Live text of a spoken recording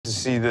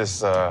see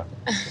this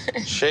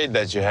shade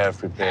that you have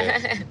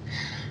prepared.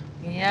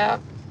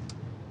 Yep.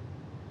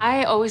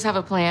 I always have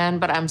a plan,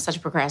 but I'm such a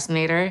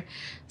procrastinator.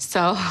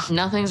 So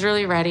nothing's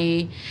really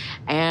ready.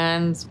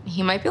 And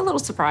he might be a little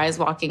surprised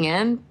walking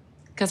in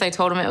because I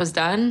told him it was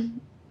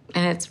done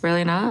and it's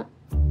really not.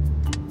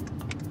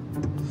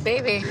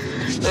 Baby,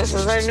 this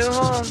is our new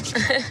home.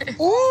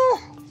 Ooh.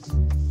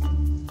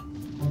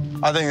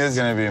 I think this is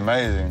gonna be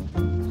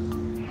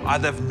amazing.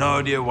 I'd have no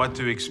idea what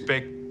to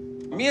expect.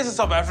 Me as a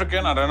South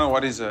African, I don't know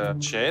what is a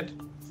shed.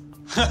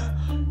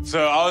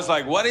 So I was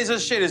like, what is a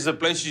shed? Is it a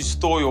place you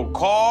store your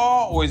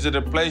car? Or is it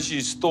a place you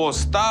store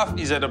stuff?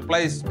 Is it a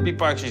place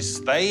people actually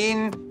stay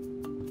in?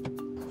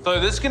 So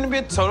this is gonna be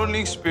a total new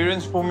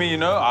experience for me, you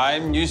know?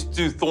 I'm used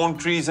to thorn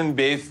trees and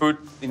barefoot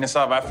in a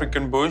South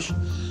African bush.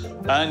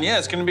 And yeah,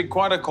 it's gonna be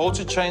quite a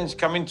culture change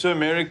coming to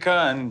America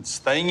and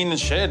staying in a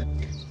shed.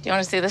 Do you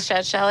want to see the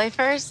shed, Shelly,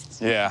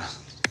 first? Yeah.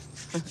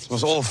 It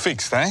was all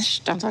fixed, eh? Shh,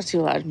 don't talk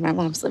too loud. My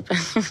mom's sleeping.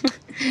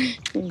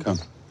 Come.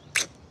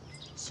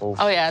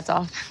 Oh, yeah, it's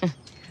off.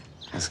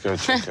 Let's go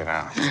check it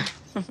out.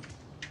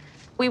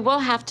 We will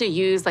have to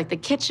use like the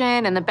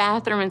kitchen and the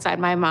bathroom inside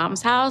my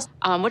mom's house,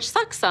 which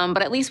sucks some,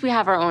 but at least we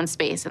have our own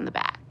space in the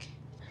back.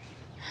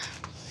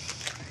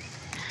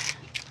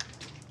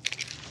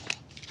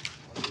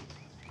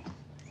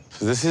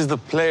 So this is the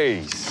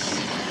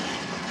place.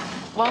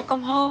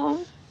 Welcome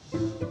home.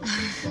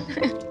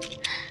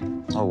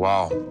 Oh,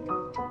 wow.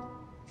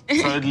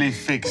 Totally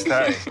fixed,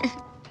 eh?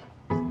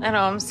 I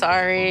know, I'm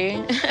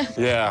sorry.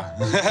 Yeah.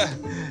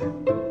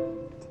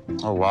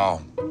 Oh,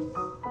 wow.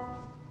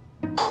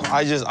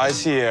 I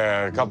see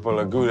a couple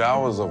of good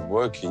hours of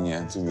working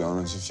here, to be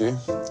honest with you.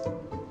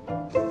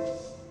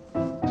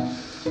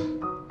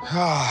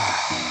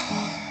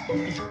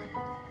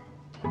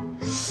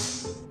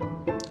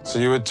 So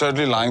you were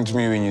totally lying to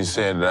me when you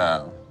said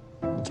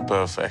it's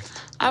perfect.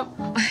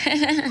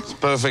 It's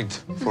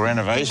perfect for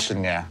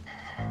renovation, yeah.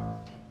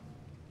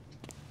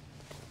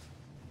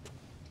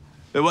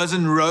 There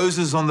wasn't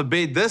roses on the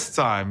bed this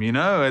time, you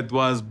know? It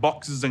was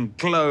boxes and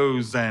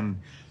clothes and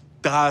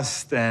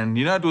dust and,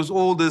 you know, it was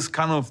all this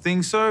kind of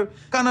thing. So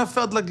kind of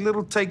felt like a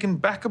little taken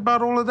back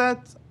about all of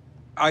that.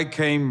 I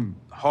came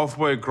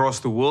halfway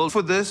across the world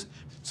for this.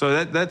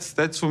 So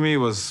that's for me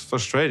was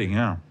frustrating,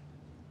 yeah.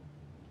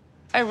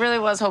 I really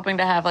was hoping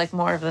to have like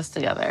more of this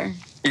together.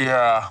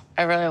 Yeah.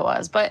 I really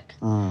was, but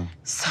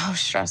so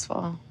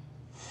stressful.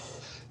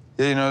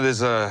 Yeah, you know,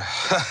 there's a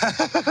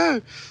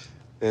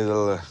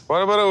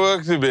quite a bit of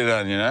work to be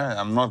done, you know?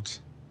 I'm not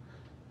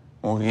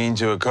walking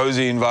into a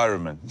cozy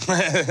environment.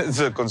 It's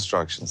a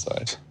construction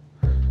site.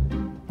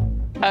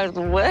 I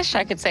wish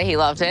I could say he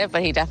loved it,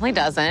 but he definitely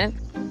doesn't.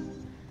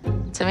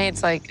 To me,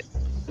 it's like,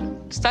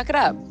 suck it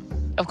up.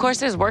 Of course,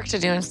 there's work to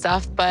do and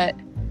stuff, but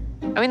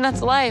I mean,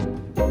 that's life.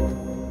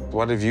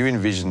 What have you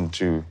envisioned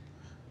to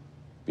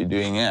be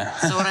doing here?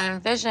 So what I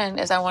envision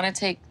is I want to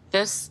take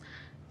this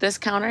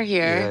counter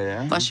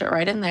here, flush it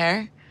right in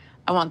there.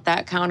 I want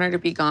that counter to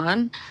be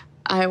gone.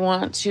 I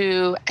want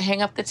to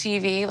hang up the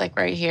TV, like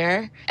right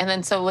here. And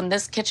then so when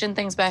this kitchen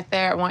thing's back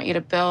there, I want you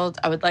to build,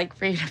 I would like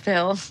for you to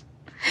build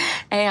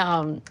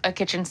a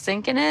kitchen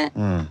sink in it.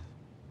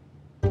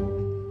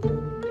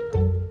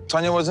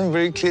 Tania wasn't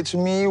very clear to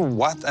me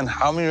what and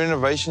how many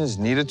renovations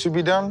needed to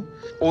be done.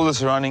 All the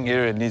surrounding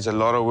area needs a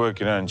lot of work,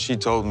 you know, and she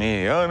told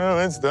me, oh, no,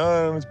 it's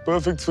done, it's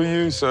perfect for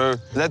you. So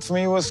that for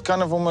me was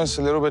kind of almost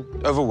a little bit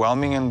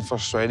overwhelming and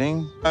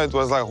frustrating. It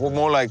was like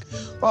more like,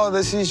 well,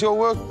 this is your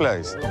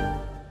workplace.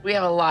 We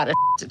have a lot of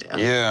to do.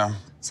 Yeah.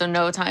 So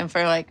no time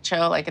for like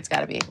chill, like it's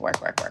gotta be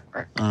work, work, work,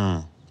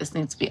 work. This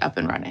needs to be up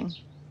and running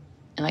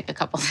in like a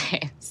couple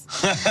days.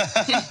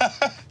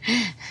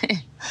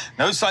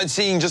 No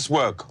sightseeing, just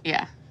work.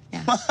 Yeah.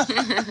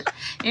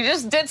 You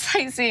just did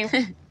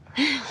sightseeing.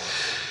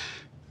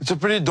 It's a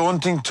pretty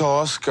daunting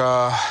task.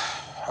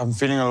 I'm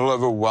feeling a little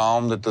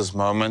overwhelmed at this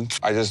moment.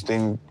 I just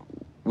think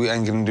we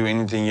ain't gonna do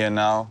anything here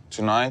now,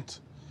 tonight.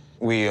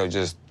 We are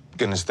just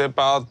gonna step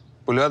out,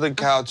 pull out the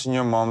couch in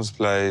your mom's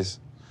place,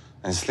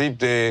 and sleep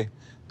there,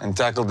 and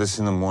tackle this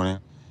in the morning.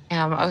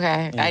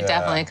 Okay. Yeah. I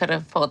definitely could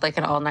have pulled like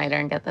an all-nighter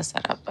and get this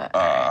set up, but...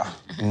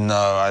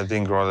 No, I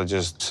think rather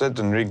just sit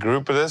and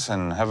regroup with this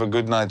and have a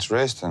good night's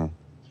rest and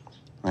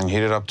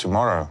hit it up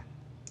tomorrow.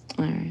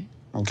 All right.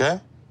 Okay?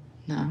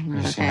 No, I'm not You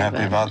okay, seem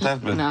happy about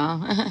that? But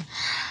no.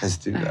 Let's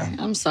do that. Right,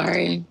 I'm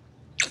sorry.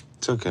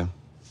 It's okay.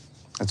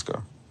 Let's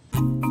go.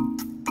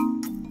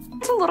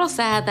 It's a little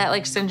sad that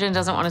like Syngin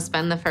doesn't want to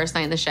spend the first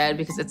night in the shed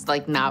because it's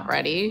like not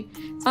ready.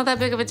 It's not that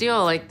big of a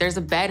deal. Like there's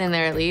a bed in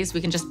there at least.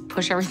 We can just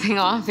push everything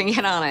off and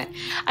get on it.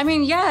 I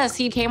mean, yes,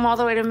 he came all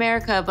the way to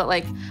America, but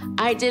like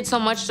I did so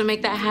much to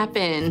make that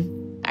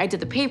happen. I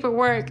did the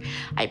paperwork,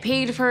 I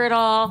paid for it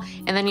all,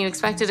 and then you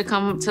expected to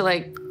come to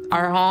like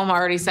our home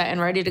already set and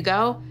ready to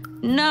go?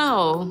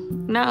 No,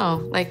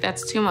 like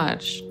that's too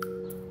much.